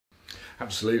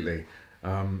Absolutely.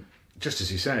 Just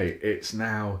as you say, it's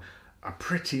now a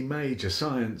pretty major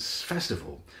science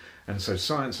festival. And so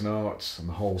science and arts and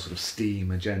the whole sort of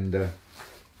STEAM agenda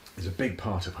is a big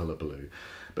part of Hullabaloo.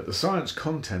 But the science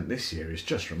content this year is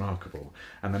just remarkable,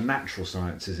 and the natural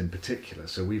sciences in particular.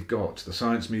 So we've got the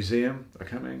Science Museum are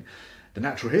coming, the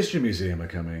Natural History Museum are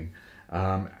coming,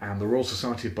 and the Royal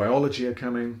Society of Biology are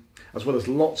coming, as well as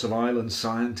lots of island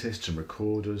scientists and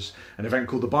recorders. An event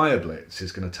called the BioBlitz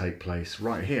is going to take place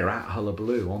right here at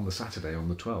Hullabaloo on the Saturday, on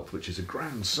the 12th, which is a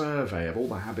grand survey of all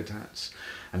the habitats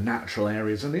and natural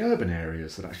areas and the urban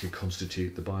areas that actually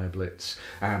constitute the BioBlitz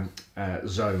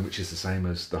zone, which is the same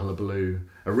as the Hullabaloo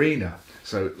arena.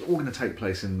 So it's all going to take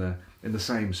place in the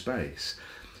same space.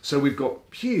 So we've got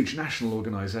huge national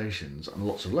organisations and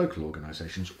lots of local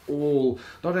organisations all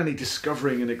not only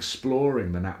discovering and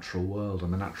exploring the natural world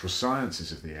and the natural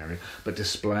sciences of the area, but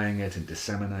displaying it and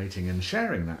disseminating and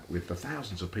sharing that with the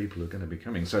thousands of people who are going to be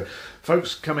coming. So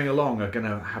folks coming along are going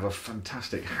to have a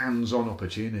fantastic hands-on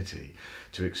opportunity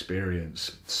to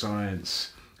experience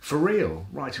science for real,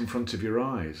 right in front of your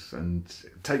eyes, and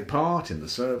take part in the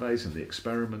surveys and the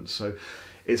experiments. So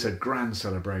it's a grand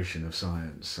celebration of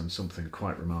science and something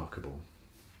quite remarkable.